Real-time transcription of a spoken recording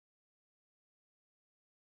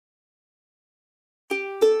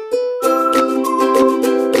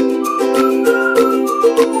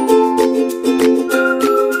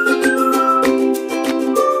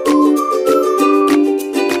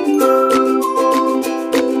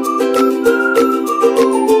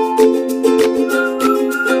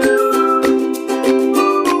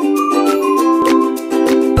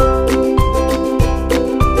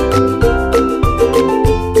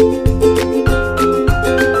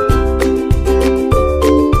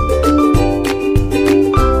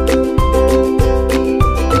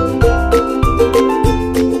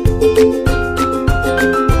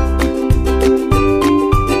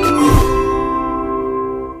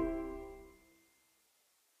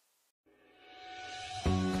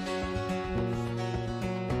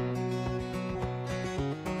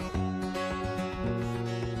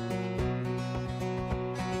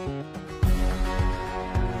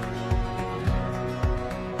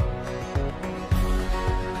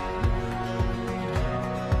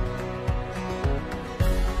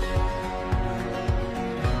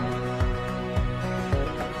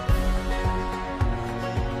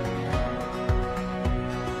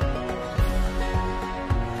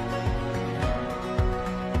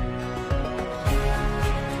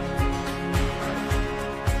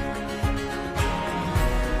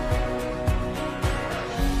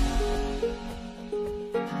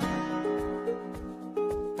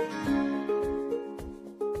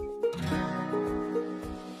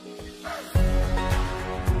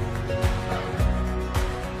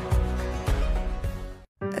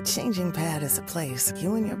changing pad is a place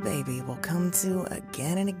you and your baby will come to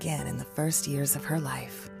again and again in the first years of her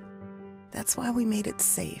life. That's why we made it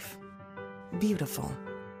safe, beautiful,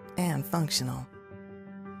 and functional.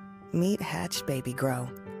 Meet Hatch Baby Grow,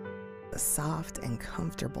 a soft and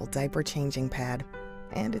comfortable diaper changing pad,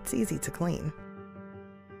 and it's easy to clean.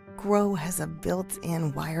 Grow has a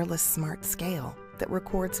built-in wireless smart scale that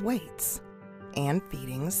records weights and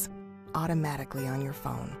feedings automatically on your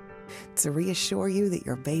phone to reassure you that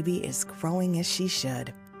your baby is growing as she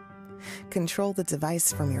should. Control the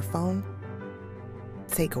device from your phone,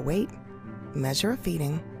 take a weight, measure a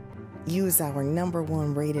feeding, use our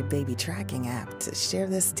 #1 rated baby tracking app to share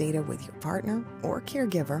this data with your partner or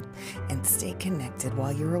caregiver and stay connected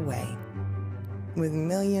while you're away. With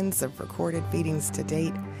millions of recorded feedings to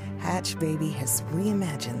date, Hatch Baby has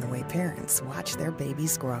reimagined the way parents watch their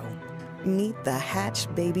babies grow. Meet the Hatch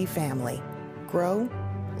Baby family. Grow,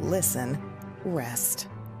 listen, rest.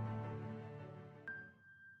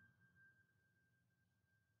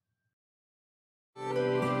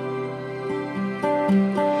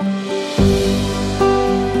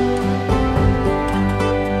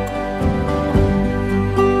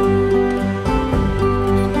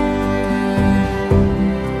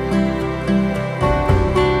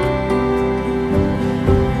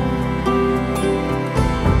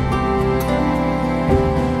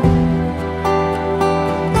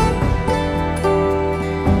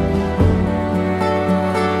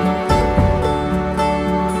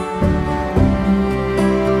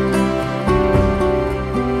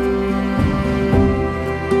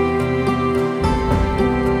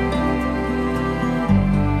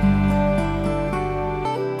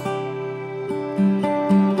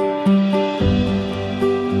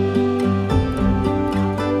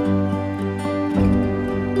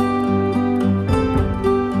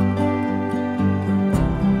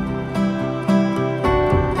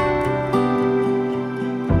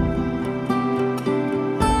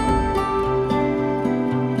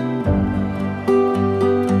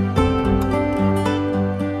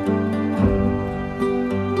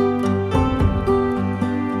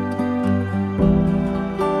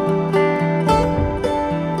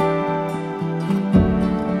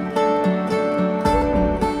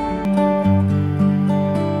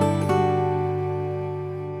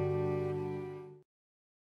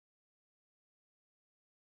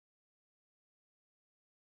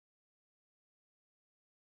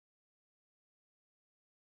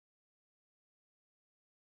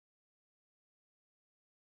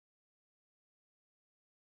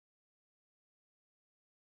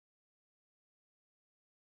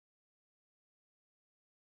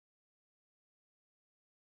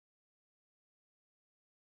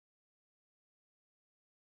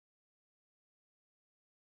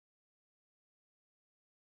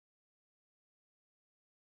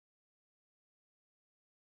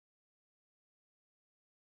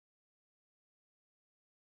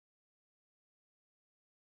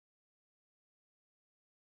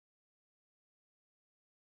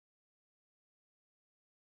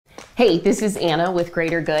 Hey, this is Anna with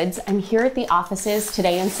Greater Goods. I'm here at the offices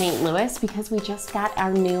today in St. Louis because we just got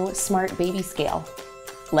our new Smart Baby Scale.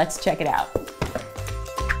 Let's check it out.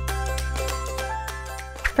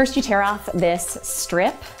 First, you tear off this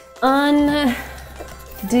strip. Undo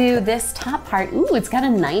this top part. Ooh, it's got a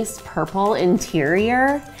nice purple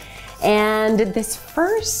interior. And this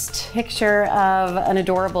first picture of an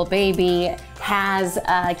adorable baby has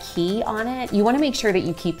a key on it. You want to make sure that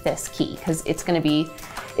you keep this key because it's going to be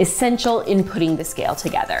essential in putting the scale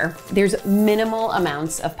together. There's minimal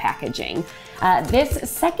amounts of packaging. This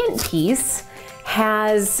second piece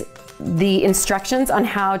has the instructions on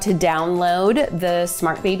how to download the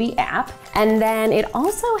Smart Baby app. And then it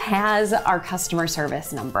also has our customer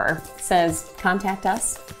service number. It says, contact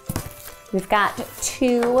us. We've got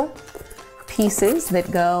 2 pieces that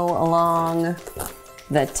go along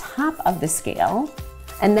the top of the scale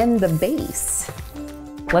and then the base.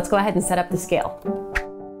 Let's go ahead and set up the scale.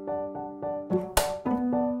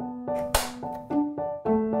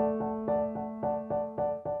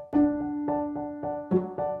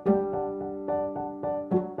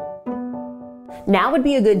 Now would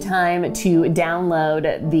be a good time to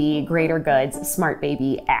download the Greater Goods Smart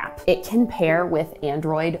Baby app. It can pair with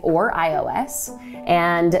Android or iOS,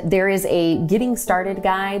 and there is a getting started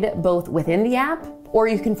guide both within the app, or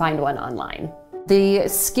you can find one online. The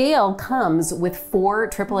scale comes with 4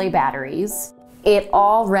 AAA batteries. It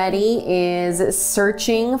already is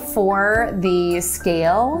searching for the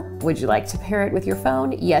scale. Would you like to pair it with your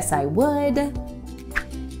phone? Yes, I would.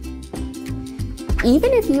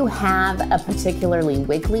 Even if you have a particularly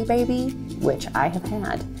wiggly baby, which I have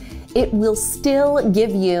had, it will still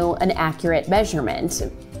give you an accurate measurement.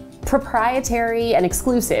 Proprietary and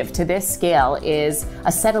exclusive to this scale is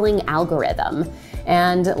a settling algorithm.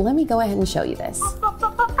 And let me go ahead and show you this.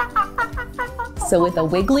 So with a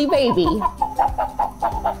wiggly baby,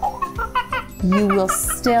 you will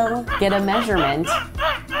still get a measurement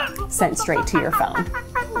sent straight to your phone.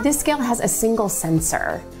 This scale has a single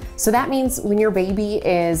sensor. So that means when your baby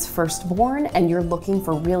is first born and you're looking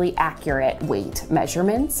for really accurate weight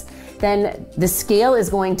measurements, then the scale is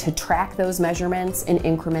going to track those measurements in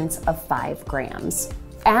increments of 5 grams.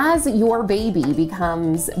 As your baby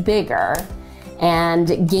becomes bigger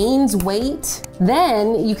and gains weight,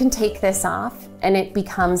 then you can take this off and it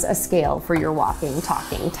becomes a scale for your walking,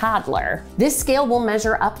 talking toddler. This scale will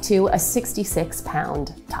measure up to a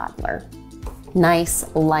 66-pound toddler. Nice,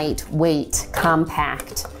 lightweight,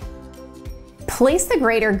 compact. Place the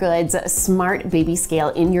Greater Goods Smart Baby Scale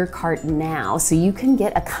in your cart now so you can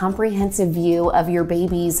get a comprehensive view of your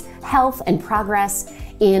baby's health and progress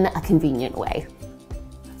in a convenient way.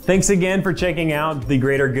 Thanks again for checking out the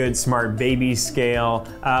Greater Goods Smart Baby Scale.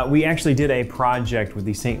 We actually did a project with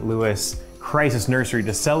the St. Louis Crisis Nursery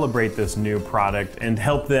to celebrate this new product and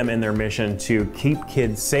help them in their mission to keep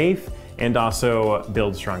kids safe and also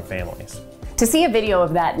build strong families. To see a video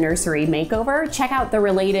of that nursery makeover, check out the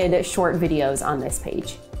related short videos on this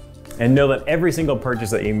page. And know that every single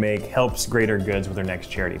purchase that you make helps Greater Goods with their next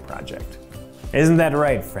charity project. Isn't that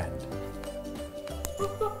right, friend?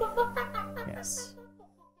 Yes.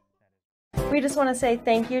 We just want to say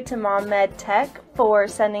thank you to Mom Med Tech for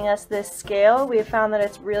sending us this scale. We have found that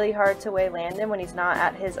it's really hard to weigh Landon when he's not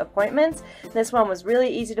at his appointments. This one was really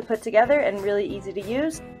easy to put together and really easy to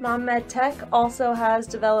use. Mom Med Tech also has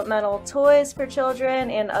developmental toys for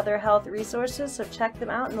children and other health resources, so check them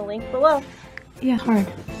out in the link below. Yeah, hard.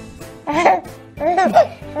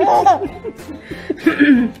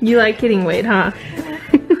 You like getting weighed, huh?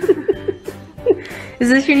 Is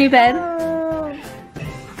this your new bed?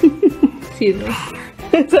 Excuse me.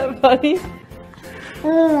 Is that funny?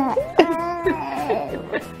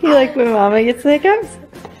 You like when Mama gets the hiccups?